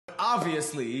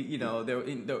obviously, you know,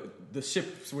 the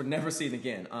ships were never seen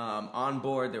again. On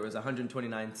board, there was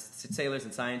 129 sailors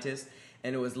and scientists,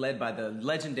 and it was led by the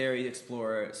legendary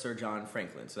explorer Sir John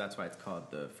Franklin. So that's why it's called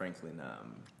the Franklin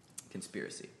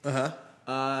conspiracy.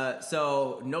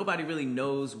 So nobody really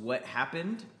knows what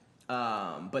happened,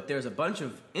 but there's a bunch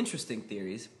of interesting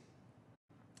theories.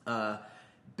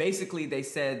 Basically, they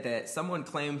said that someone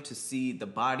claimed to see the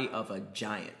body of a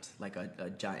giant, like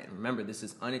a giant. Remember, this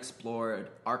is unexplored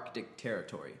Arctic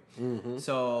territory. Mm-hmm.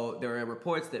 So there are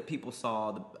reports that people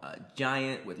saw a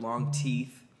giant with long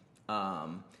teeth,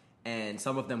 and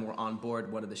some of them were on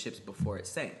board one of the ships before it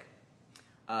sank.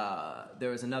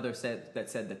 There was another that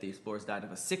said that the explorers died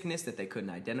of a sickness that they couldn't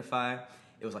identify.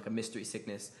 It was like a mystery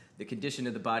sickness. The condition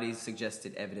of the bodies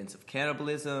suggested evidence of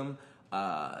cannibalism.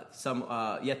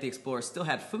 Yet the explorers still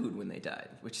had food when they died,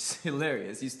 which is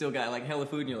hilarious. You still got like hella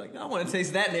food, and you're like, I want to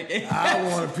taste that, Nick. I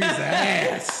want a piece of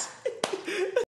ass.